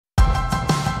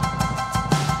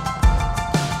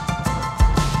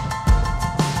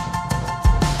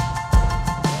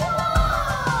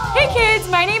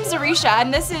Arisha,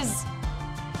 and this is,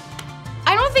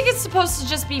 I don't think it's supposed to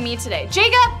just be me today.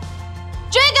 Jacob!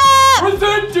 Jacob!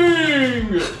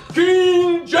 Presenting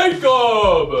King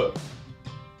Jacob!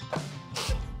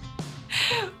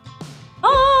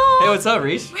 Oh! Hey, what's up,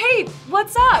 Reese? Wait,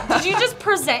 what's up? Did you just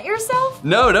present yourself?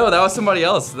 No, that was somebody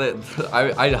else.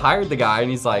 I hired the guy and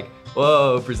he's like,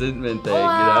 whoa, presentment thing,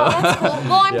 Wow, you know? that's cool.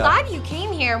 Well, I'm Yeah. glad you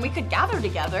came here and we could gather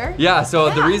together. Yeah, so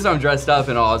the Yeah. reason I'm dressed up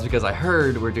and all is because I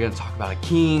heard we're gonna talk about a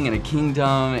king and a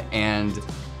kingdom and,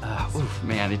 oof,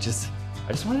 man, I just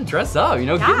wanted to dress up, you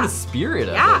know, Yeah. get in the spirit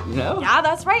of Yeah, it, you know? yeah,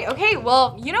 that's right. Okay,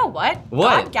 well, you know what?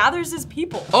 What? God gathers his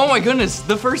people. Oh my goodness,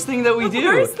 the first thing that we do.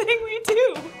 The first thing we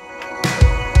do.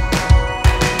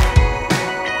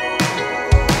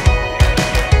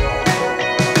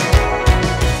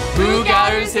 Who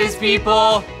gathers his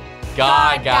people?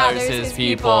 God gathers his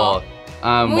people. We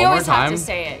One more always have time. to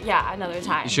say it. Yeah, another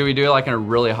time. Should we do it like in a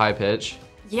really high pitch?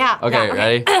 Yeah. Okay, yeah,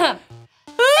 ready? Who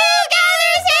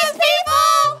gathers his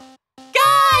people?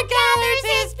 God gathers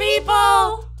his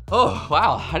people. Oh,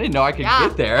 wow, I didn't know I could Yeah,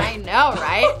 get there. I know,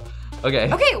 right?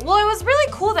 Okay. Okay, well, it was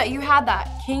really cool that you had that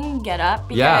king get up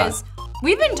Yeah. because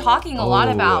we've been talking a lot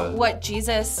Oh. about what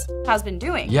Jesus has been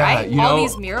doing, Yeah, right? you All know-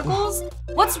 these miracles.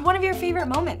 What's one of your favorite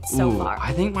moments so Ooh, far?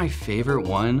 I think my favorite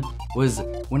one was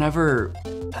whenever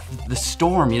the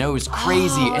storm, you know, it was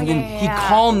crazy, Oh, and then yeah, he yeah.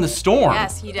 calmed the storm.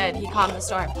 Yes, he did. He calmed the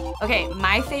storm. Okay,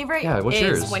 my favorite Yeah, what's is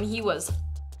yours? when he was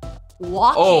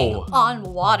walking Oh. on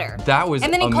water. That was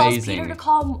And then he amazing.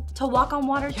 calls Peter to walk on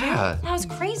water too. Yeah. That was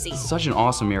crazy. Such an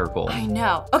awesome miracle. I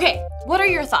know. Okay, what are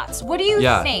your thoughts? What do you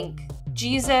Yeah. think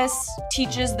Jesus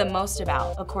teaches the most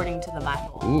about according to the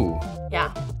Bible? Ooh,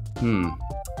 Yeah. You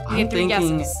You get three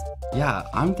guesses. Yeah,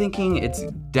 I'm thinking it's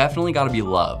definitely got to be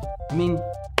love. I mean,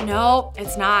 No,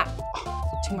 it's not.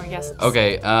 Two more guesses.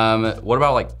 okay. What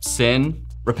about like sin,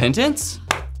 repentance?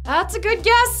 That's a good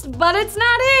guess, but it's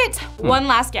not it. One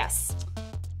last guess.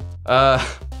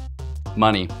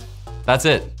 Money. That's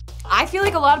it. I feel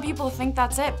like a lot of people think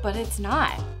that's it, but it's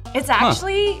not. It's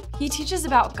actually, he teaches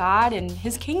about God and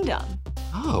his kingdom.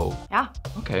 Oh, Yeah,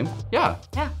 okay. Yeah,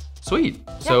 yeah. sweet.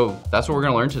 So that's what we're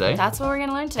gonna learn today. That's what we're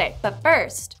gonna learn today. But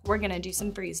first, we're gonna do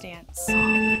some freeze dance.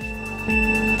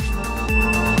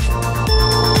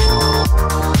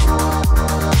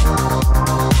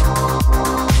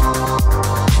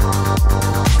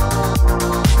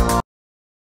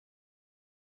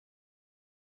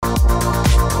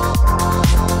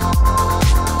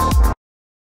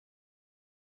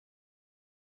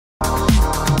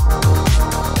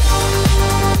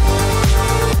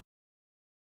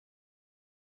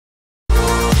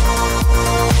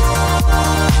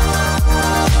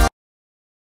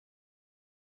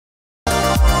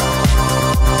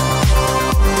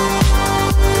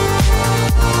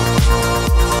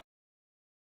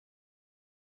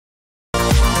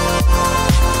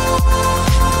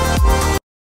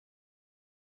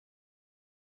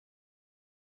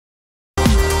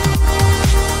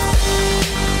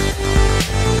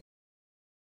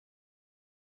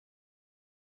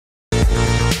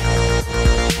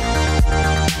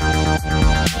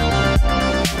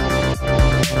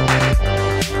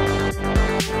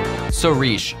 So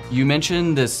Rish, you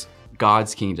mentioned this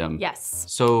God's kingdom. Yes.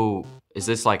 So is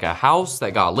this like a house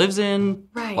that God lives in?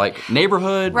 Right. Like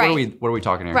neighborhood? Right. What are we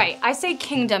talking here? Right, I say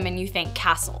kingdom and you think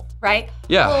castle, right?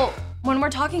 Yeah. Well, when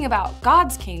we're talking about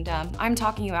God's kingdom, I'm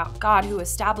talking about God who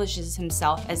establishes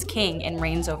himself as king and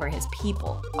reigns over his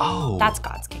people. Oh. That's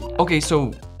God's kingdom. Okay,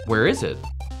 so where is it?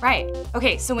 Right.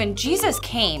 Okay, so when Jesus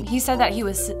came, he said that he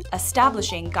was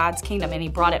establishing God's kingdom and he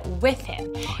brought it with him.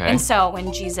 Okay. And so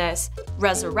when Jesus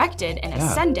resurrected and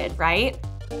ascended, right?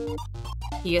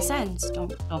 He ascends.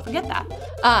 Don't forget that.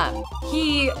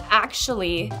 He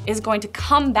actually is going to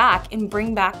come back and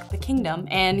bring back the kingdom,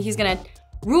 and he's gonna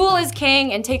rule as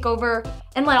king and take over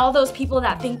and let all those people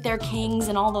that think they're kings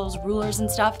and all those rulers and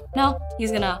stuff, no,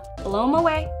 he's gonna blow them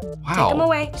away, Wow. take them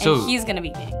away, So- and he's gonna be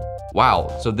king.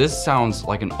 Wow, so this sounds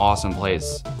like an awesome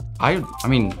place. I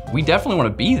mean, we definitely want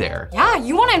to be there. Yeah,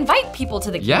 you wanna invite people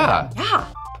to the kingdom. Yeah. Yeah.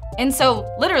 And so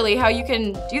literally how you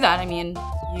can do that, I mean,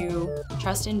 you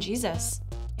trust in Jesus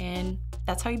and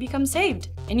that's how you become saved.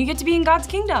 And you get to be in God's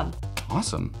kingdom.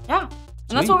 Awesome. Yeah. And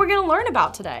that's Sweet. what we're gonna learn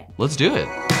about today. Let's do it.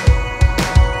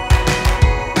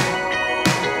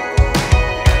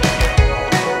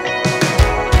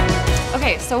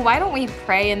 Okay, so why don't we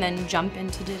pray and then jump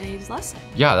into today's lesson?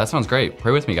 Yeah, that sounds great.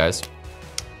 Pray with me, guys.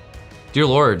 Dear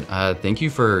Lord, thank you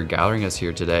for gathering us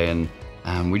here today,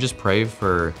 and we just pray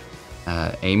for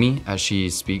Amy as she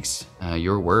speaks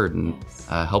your word, and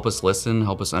help us listen,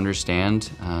 help us understand,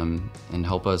 and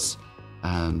help us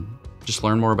just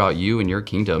learn more about you and your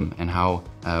kingdom and how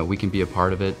we can be a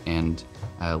part of it and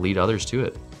lead others to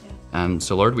it.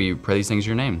 So Lord, we pray these things in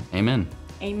your name. Amen.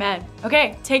 Amen.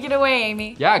 Okay, take it away,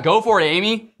 Amy. Yeah, go for it,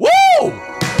 Amy. Woo!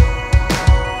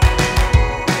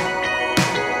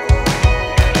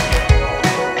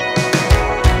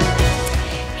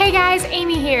 Hey guys,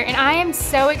 Amy here, and I am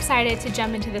so excited to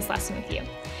jump into this lesson with you.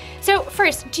 So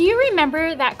first, do you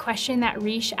remember that question that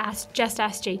Rish just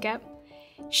asked Jacob?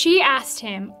 She asked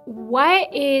him,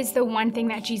 what is the one thing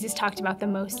that Jesus talked about the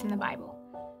most in the Bible?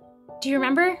 Do you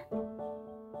remember?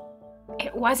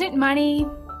 It wasn't money.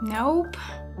 Nope.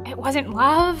 It wasn't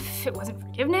love. It wasn't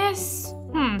forgiveness.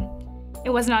 It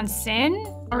wasn't on sin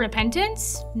or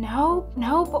repentance. Nope.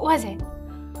 What was it?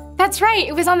 That's right.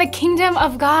 It was on the kingdom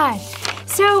of God.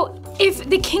 So if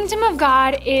the kingdom of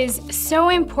God is so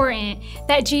important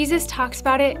that Jesus talks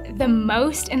about it the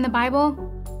most in the Bible,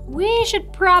 we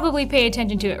should probably pay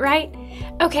attention to it, right?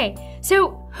 Okay,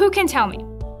 so who can tell me?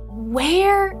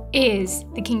 Where is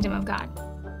the kingdom of God?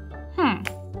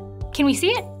 Can we see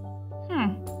it?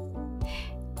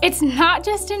 It's not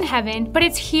just in heaven, but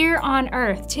it's here on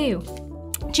earth too.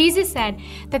 Jesus said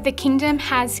that the kingdom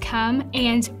has come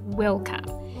and will come.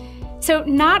 So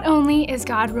not only is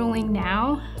God ruling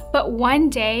now, but one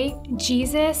day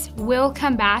Jesus will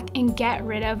come back and get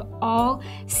rid of all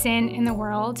sin in the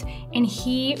world, and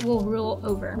he will rule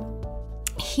over.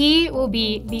 He will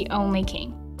be the only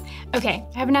king. Okay,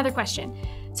 I have another question.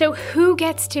 So who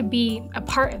gets to be a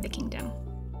part of the kingdom?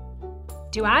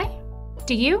 Do I?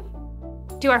 Do you?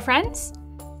 Do our friends?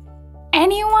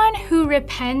 Anyone who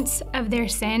repents of their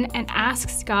sin and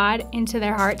asks God into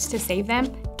their hearts to save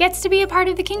them gets to be a part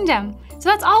of the kingdom. So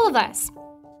that's all of us.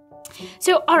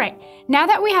 So, all right, now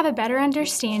that we have a better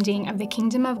understanding of the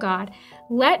kingdom of God,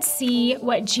 let's see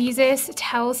what Jesus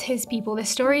tells his people, the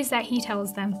stories that he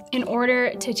tells them in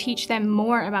order to teach them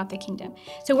more about the kingdom.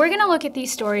 So we're gonna look at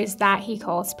these stories that he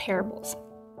calls parables.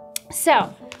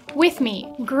 So, with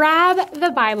me, grab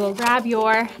the Bible, grab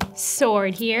your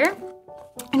sword here,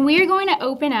 and we are going to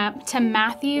open up to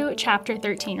Matthew chapter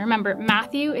 13. Remember,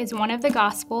 Matthew is one of the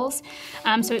Gospels,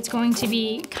 so it's going to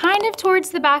be kind of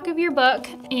towards the back of your book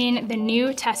in the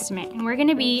New Testament. And we're going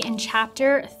to be in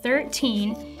chapter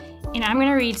 13, and I'm going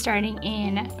to read starting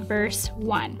in verse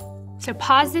 1. So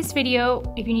pause this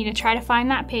video if you need to try to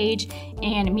find that page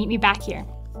and meet me back here.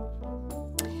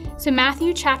 So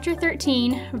Matthew chapter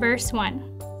 13, verse 1.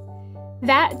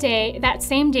 That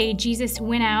same day, Jesus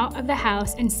went out of the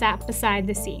house and sat beside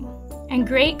the sea, and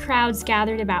great crowds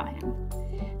gathered about him,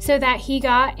 so that he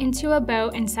got into a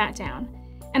boat and sat down,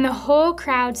 and the whole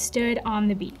crowd stood on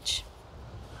the beach.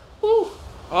 Ooh.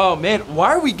 Oh man, why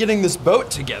are we getting this boat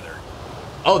together?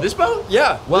 Oh, this boat?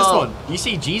 Yeah, well, this one. You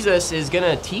see, Jesus is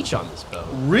gonna teach on this boat.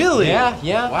 Really?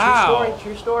 Yeah. Wow.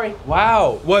 True story.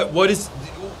 Wow.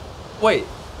 Wait,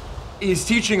 he's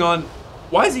teaching on,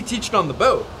 why is he teaching on the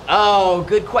boat? Oh,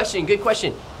 good question.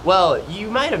 Well, you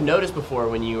might have noticed before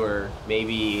when you were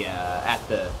maybe at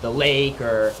the lake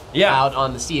or out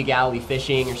on the Sea of Galilee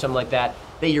fishing or something like that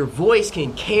your voice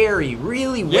can carry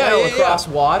really well across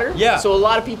water. Yeah. So a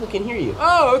lot of people can hear you.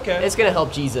 Oh, okay. It's gonna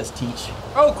help Jesus teach.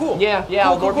 Oh, cool. Yeah,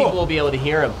 more people will be able to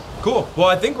hear him. Cool. Well,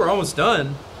 I think we're almost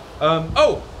done.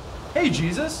 Hey,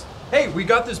 Jesus. Hey, we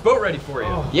got this boat ready for you.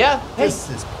 Oh, yeah. Hey. This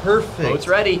is perfect. Boat's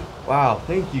ready. Wow,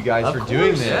 thank you guys for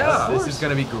doing this. Yeah, this is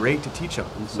gonna be great to teach on.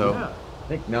 So, I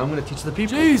think now I'm gonna teach the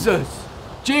people.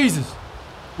 Jesus,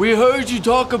 we heard you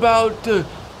talk about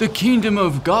the kingdom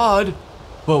of God,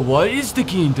 but what is the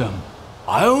kingdom?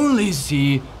 I only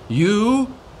see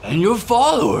you and your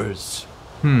followers.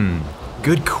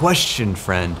 Good question,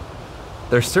 friend.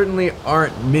 There certainly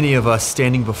aren't many of us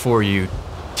standing before you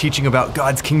teaching about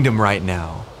God's kingdom right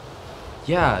now.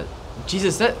 Yeah,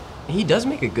 Jesus, he does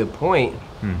make a good point.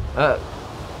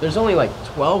 There's only like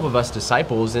 12 of us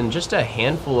disciples and just a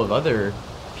handful of other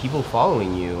people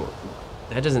following you.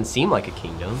 That doesn't seem like a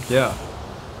kingdom. Yeah.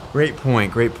 Great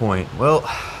point. Well,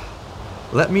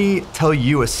 let me tell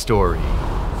you a story.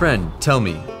 Friend, tell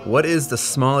me, what is the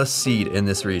smallest seed in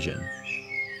this region?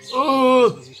 A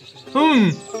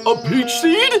peach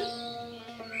seed?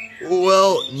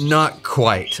 Well, not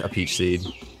quite a peach seed.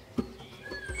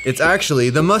 It's actually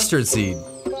the mustard seed.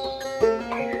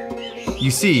 You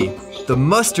see, the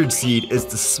mustard seed is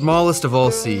the smallest of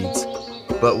all seeds,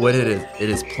 but when it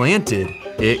is planted,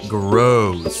 it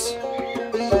grows.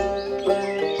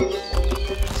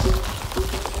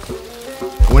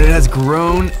 When it has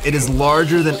grown, it is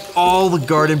larger than all the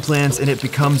garden plants and it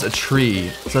becomes a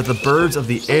tree, so that the birds of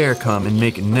the air come and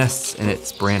make nests in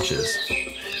its branches.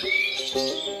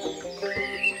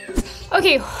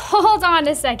 Okay, hold on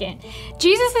a second.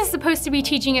 Jesus is supposed to be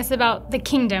teaching us about the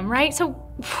kingdom, right? So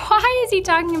why is he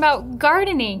talking about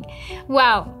gardening?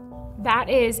 Well, that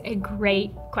is a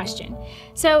great question.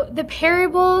 So the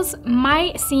parables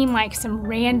might seem like some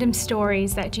random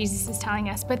stories that Jesus is telling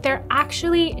us, but they're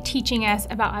actually teaching us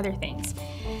about other things.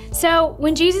 So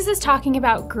when Jesus is talking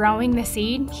about growing the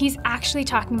seed, he's actually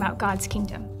talking about God's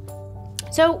kingdom.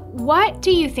 So what do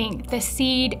you think the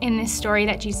seed in this story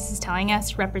that Jesus is telling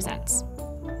us represents?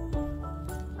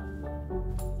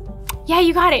 Yeah,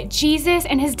 you got it, Jesus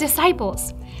and his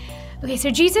disciples. Okay, so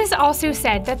Jesus also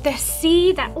said that the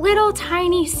seed, that little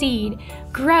tiny seed,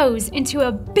 grows into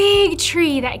a big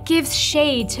tree that gives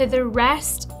shade and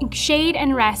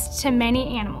rest to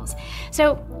many animals.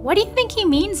 So what do you think he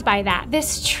means by that?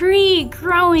 This tree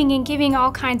growing and giving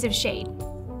all kinds of shade.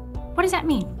 What does that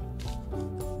mean?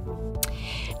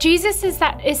 Jesus is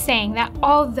saying that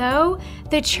although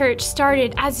the church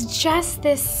started as just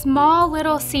this small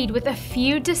little seed with a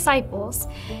few disciples,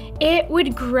 it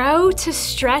would grow to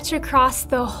stretch across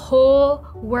the whole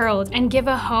world and give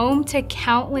a home to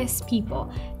countless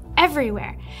people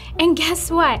everywhere. And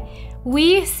guess what?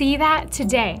 We see that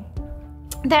today.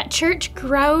 That church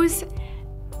grows,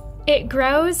 it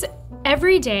grows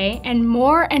every day, and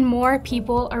more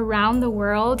people around the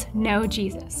world know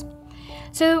Jesus.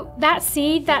 So that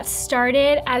seed that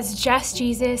started as just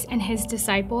Jesus and his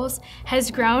disciples has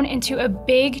grown into a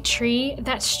big tree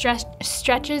that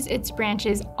stretches its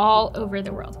branches all over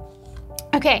the world.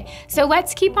 Okay, so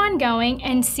let's keep on going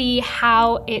and see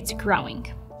how it's growing.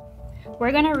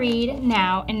 We're gonna read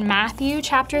now in Matthew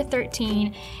chapter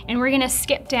 13, and we're gonna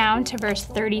skip down to verse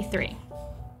 33.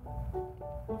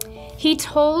 He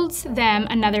told them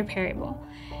another parable.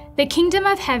 The kingdom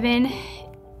of heaven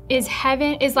is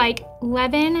like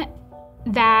leaven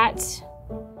that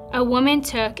a woman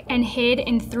took and hid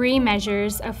in 3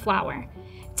 measures of flour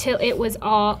till it was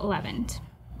all leavened.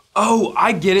 Oh,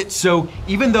 I get it. So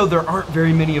even though there aren't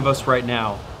very many of us right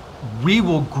now, we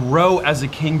will grow as a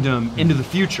kingdom into the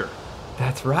future.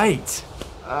 That's right.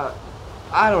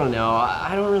 I don't know.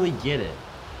 I don't really get it.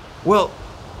 Well,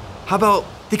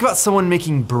 think about someone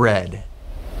making bread.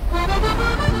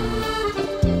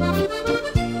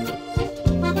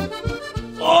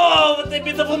 Oh, what a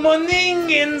beautiful morning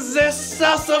in the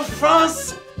south of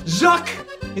France. Jacques,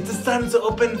 it is time to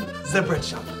open the bread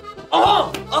shop.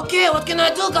 Oh, okay, what can I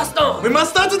do, Gaston? We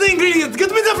must start with the ingredients. Get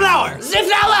me the flour. The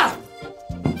flour!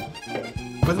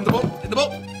 Put in the bowl,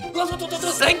 Go.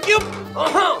 Thank you.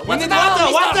 Uh-huh. We need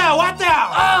water.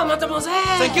 Oh,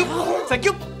 mademoiselle. Thank you.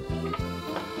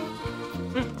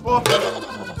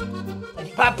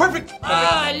 Perfect.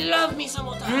 I love me some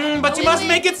water. But you must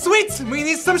make it sweet. We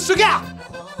need some sugar.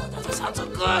 Oh, that sounds so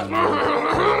good.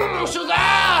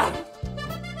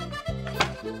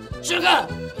 Sugar.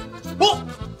 Oh.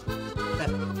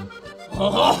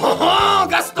 Oh,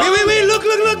 Gaston. Wait, look.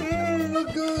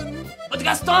 Look good. But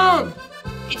Gaston,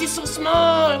 it is so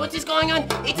small. What is going on?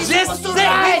 It is supposed to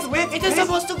rise. It is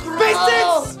supposed to grow.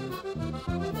 Patience.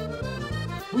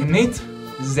 We need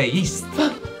the yeast.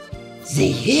 The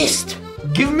yeast?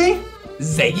 Give me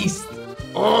the yeast.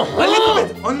 Uh-huh. A little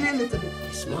bit, only a little bit.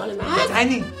 Small amount?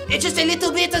 Tiny. It's just a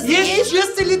little bit of the Yes, yeast?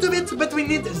 just a little bit, but we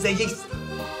need the yeast.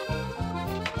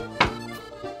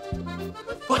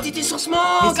 But it is so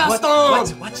small,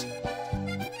 Gaston. What?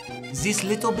 This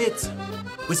little bit,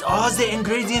 with all the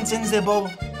ingredients in the bowl,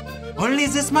 only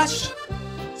this much.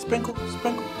 Sprinkle.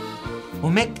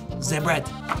 We'll make the bread,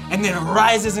 and then it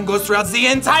rises and goes throughout the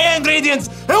entire ingredients.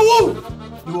 And woo!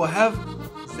 You will have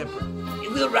the bread.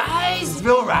 It will rise? It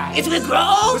will rise. It will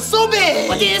grow? It's so big.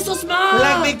 But it is so small.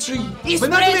 Like big tree. It But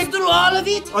not spreads big. through all of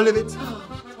it? All of it.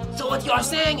 So what you are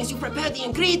saying is you prepare the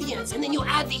ingredients and then you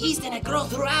add the yeast and it grows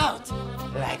throughout.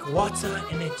 Like water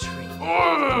in a tree.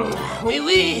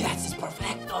 Oui, that is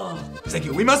perfecto. Thank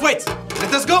you. We must wait.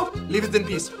 Let us go. Leave it in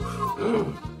peace.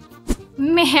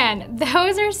 Man,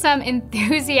 those are some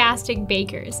enthusiastic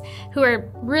bakers who are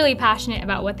really passionate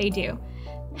about what they do.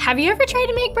 Have you ever tried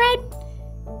to make bread?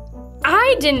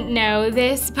 I didn't know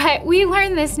this, but we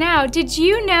learned this now. Did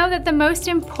you know that the most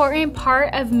important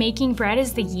part of making bread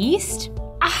is the yeast?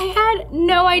 I had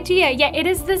no idea, yet it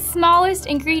is the smallest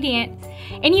ingredient,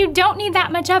 and you don't need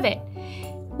that much of it.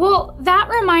 Well, that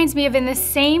reminds me of in the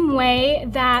same way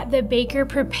that the baker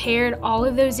prepared all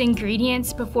of those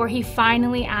ingredients before he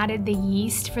finally added the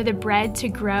yeast for the bread to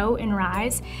grow and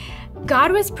rise.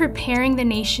 God was preparing the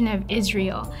nation of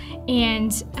Israel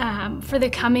and for the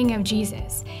coming of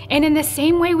Jesus. And in the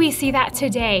same way we see that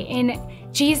today.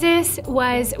 Jesus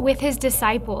was with his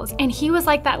disciples and he was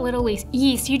like that little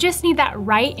yeast. You just need that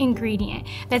right ingredient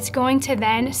that's going to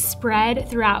then spread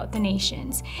throughout the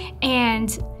nations.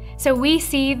 And So we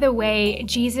see the way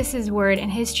Jesus' word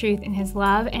and his truth and his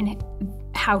love and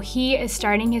how he is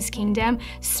starting his kingdom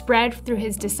spread through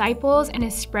his disciples and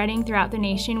is spreading throughout the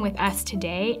nation with us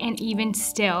today and even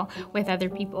still with other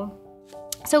people.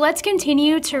 So let's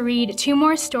continue to read 2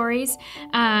 more stories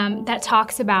that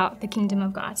talks about the kingdom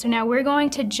of God. So now we're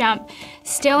going to jump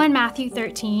still in Matthew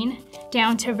 13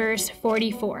 down to verse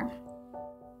 44.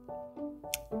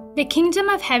 The kingdom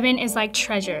of heaven is like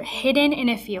treasure hidden in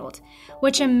a field,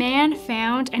 which a man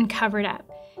found and covered up.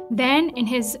 Then in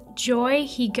his joy,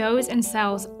 he goes and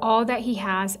sells all that he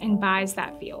has and buys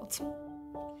that field.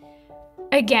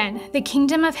 Again, the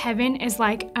kingdom of heaven is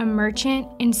like a merchant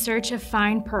in search of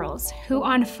fine pearls, who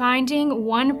on finding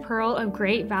one pearl of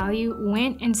great value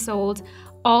went and sold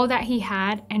all that he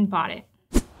had and bought it.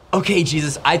 Okay,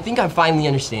 Jesus, I think I'm finally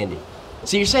understanding.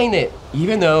 So you're saying that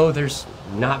even though there's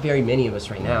not very many of us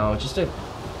right now, just a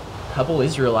couple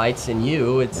Israelites and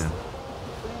you, it's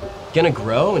gonna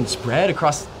grow and spread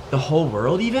across the whole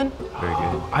world even? Very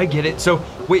good. I get it. So,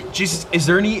 wait, Jesus, is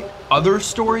there any other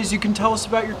stories you can tell us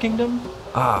about your kingdom?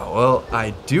 Well,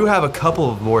 I do have a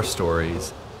couple of more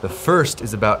stories. The first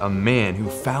is about a man who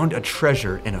found a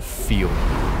treasure in a field.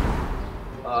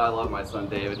 Oh, I love my son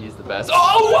David. He's the best.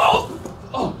 Oh, whoa!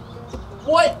 Oh,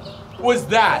 what was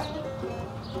that?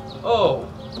 Oh,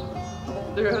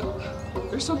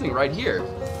 there's something right here.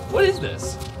 What is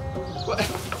this? What?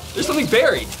 There's something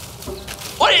buried.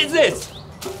 What is this?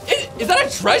 Is that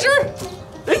a treasure?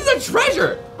 This is a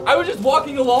treasure. I was just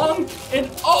walking along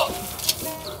and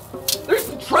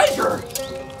there's treasure.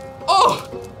 Oh,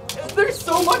 there's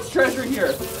so much treasure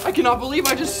here. I cannot believe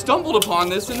I just stumbled upon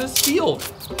this in this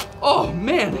field. Oh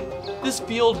man, this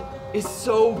field is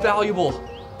so valuable.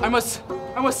 I must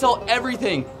sell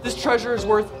everything. This treasure is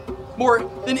worth more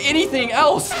than anything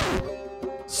else.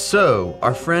 So,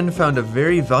 our friend found a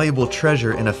very valuable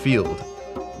treasure in a field.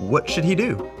 What should he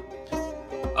do?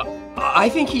 I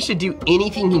think he should do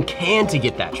anything he can to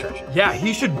get that treasure. Yeah,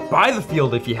 he should buy the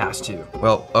field if he has to.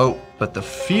 Well, but the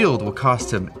field will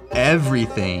cost him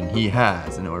everything he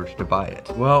has in order to buy it.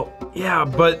 Well, yeah,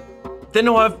 but then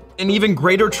he'll have an even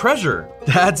greater treasure.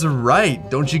 That's right.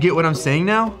 Don't you get what I'm saying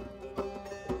now?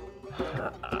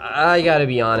 I gotta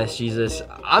be honest, Jesus.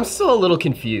 I'm still a little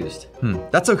confused.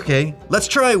 That's okay. Let's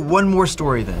try one more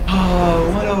story then.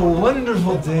 Oh, what a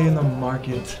wonderful day in the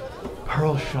market.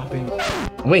 Pearl shopping.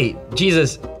 Wait,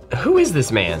 Jesus, who is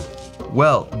this man?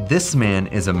 Well, this man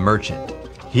is a merchant.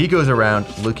 He goes around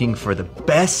looking for the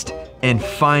best and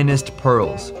finest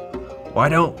pearls. Why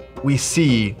don't we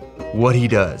see what he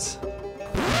does?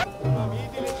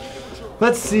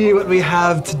 Let's see what we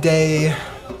have today.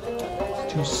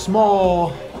 Too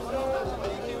small.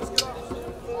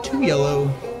 Too yellow.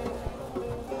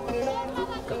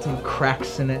 Got some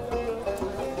cracks in it.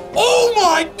 Oh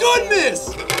my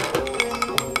goodness!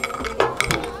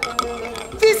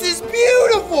 This is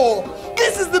beautiful!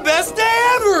 This is the best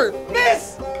day ever!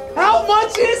 Miss, how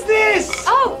much is this?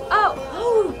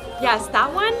 Oh, yes,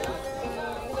 that one?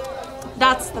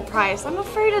 That's the price. I'm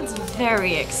afraid it's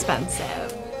very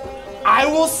expensive. I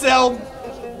will sell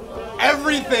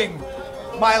everything.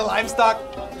 My livestock,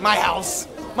 my house,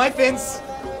 my fence,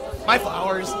 my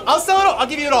flowers. I'll sell it all. I'll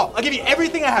give you it all. I'll give you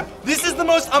everything I have. This is the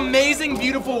most amazing,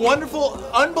 beautiful, wonderful,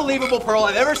 unbelievable pearl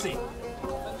I've ever seen.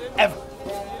 Ever.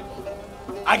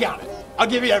 I got it. I'll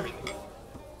give you everything.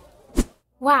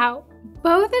 Wow,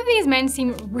 both of these men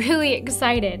seem really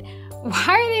excited. Why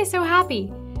are they so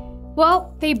happy?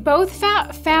 Well, they both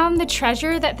found the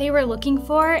treasure that they were looking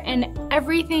for and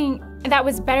everything that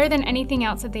was better than anything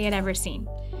else that they had ever seen.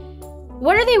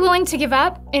 What are they willing to give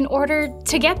up in order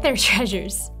to get their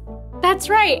treasures? That's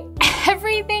right,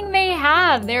 everything they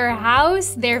have, their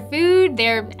house, their food,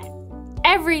 their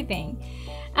everything.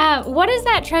 What does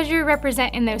that treasure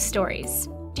represent in those stories?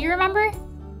 Do you remember?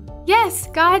 Yes,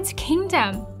 God's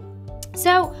kingdom.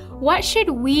 So what should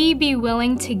we be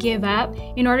willing to give up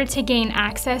in order to gain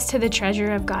access to the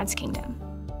treasure of God's kingdom?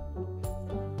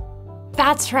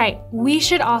 That's right, we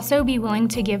should also be willing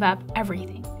to give up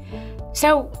everything.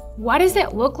 So what does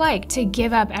it look like to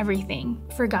give up everything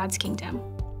for God's kingdom?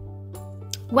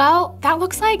 Well, that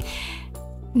looks like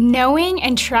knowing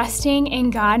and trusting in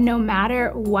God no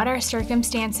matter what our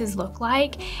circumstances look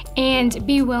like, and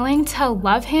be willing to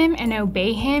love Him and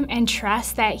obey Him and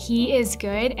trust that He is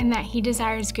good and that He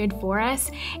desires good for us,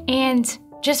 and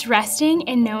just resting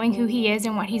and knowing who He is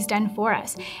and what He's done for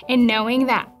us, and knowing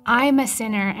that I'm a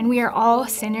sinner and we are all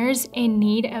sinners in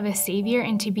need of a Savior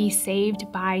and to be saved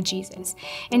by Jesus,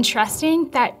 and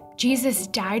trusting that Jesus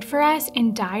died for us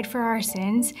and died for our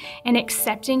sins, and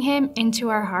accepting Him into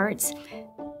our hearts.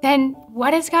 then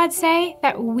what does God say?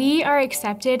 That we are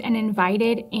accepted and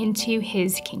invited into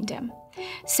his kingdom.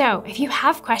 So if you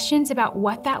have questions about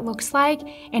what that looks like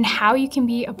and how you can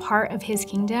be a part of his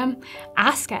kingdom,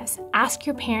 ask us, ask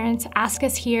your parents, ask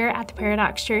us here at the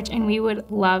Prdx Church, and we would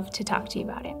love to talk to you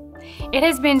about it. It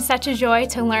has been such a joy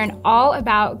to learn all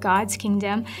about God's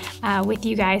kingdom with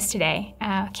you guys today.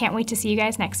 Can't wait to see you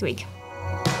guys next week.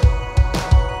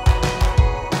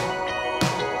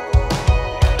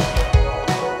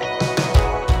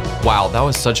 Wow, that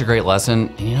was such a great lesson.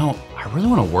 And you know, I really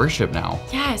want to worship now.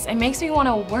 Yes, it makes me want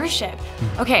to worship.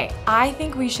 Okay, I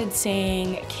think we should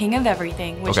sing King of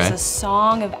Everything, which is a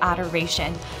song of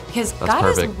adoration, because God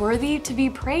is worthy to be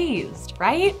praised,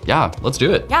 right? Yeah, let's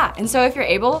do it. Yeah, and so if you're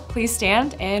able, please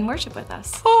stand and worship with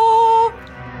us.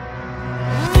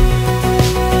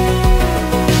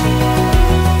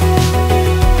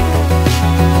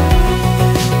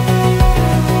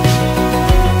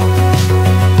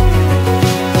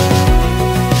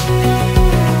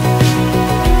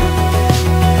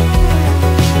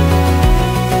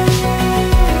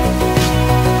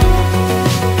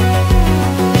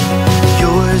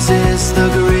 The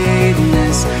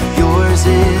greatness, yours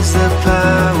is the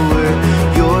power,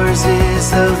 yours is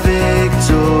the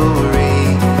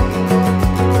victory.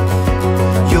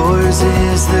 Yours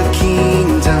is the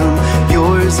kingdom,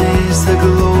 yours is the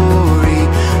glory,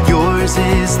 yours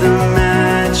is the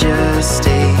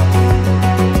majesty.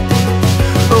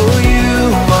 Oh,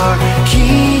 you are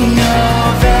King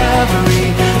of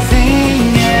everything,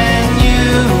 and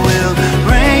you will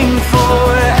reign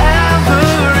forever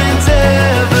and ever.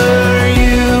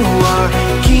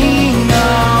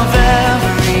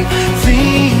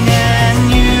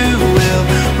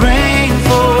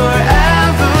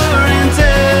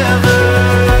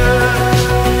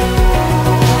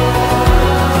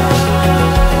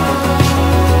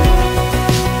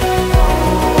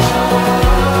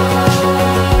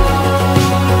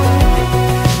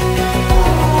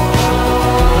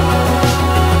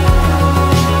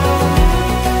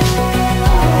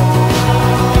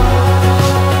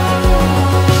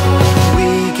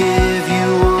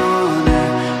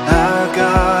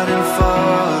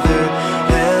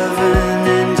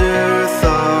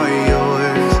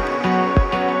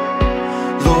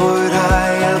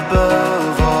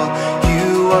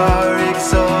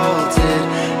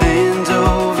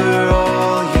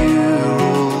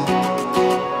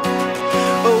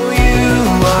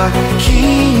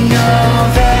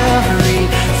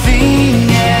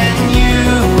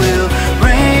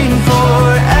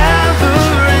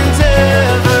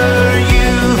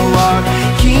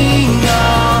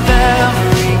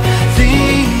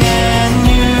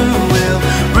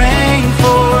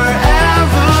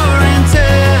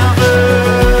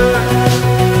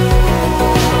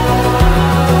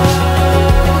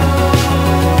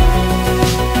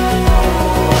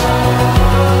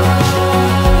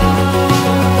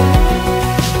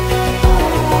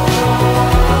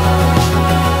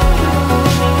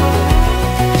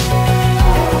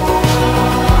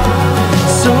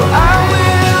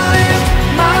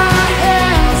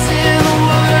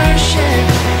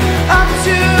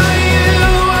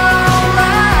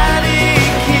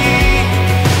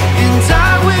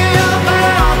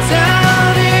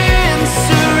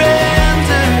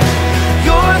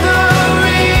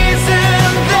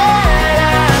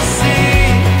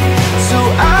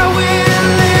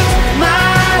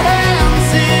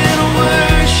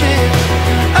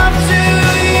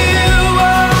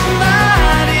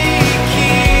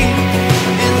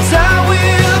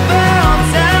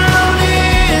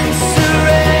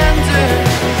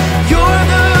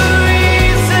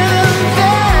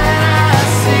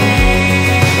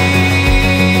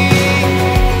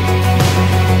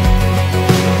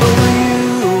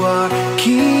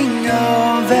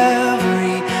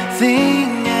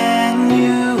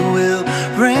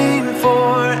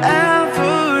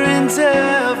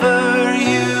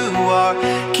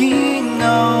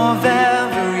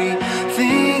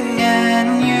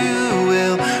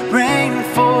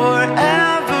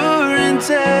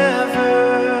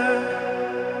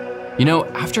 You know,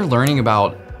 after learning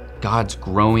about God's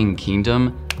growing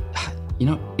kingdom, you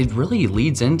know, it really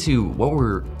leads into what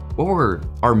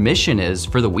our mission is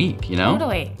for the week, you know?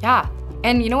 Totally, yeah.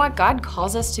 And you know what? God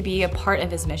calls us to be a part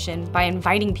of his mission by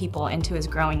inviting people into his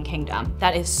growing kingdom.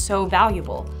 That is so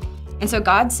valuable. And so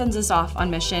God sends us off on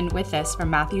mission with this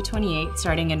from Matthew 28,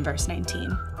 starting in verse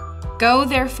 19. Go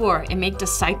therefore and make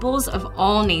disciples of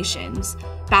all nations,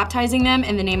 baptizing them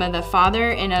in the name of the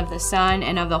Father and of the Son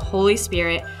and of the Holy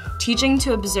Spirit, teaching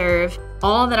to observe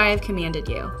all that I have commanded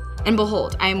you. And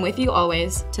behold, I am with you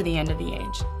always to the end of the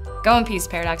age. Go in peace,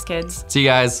 Prdx kids. See you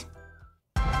guys.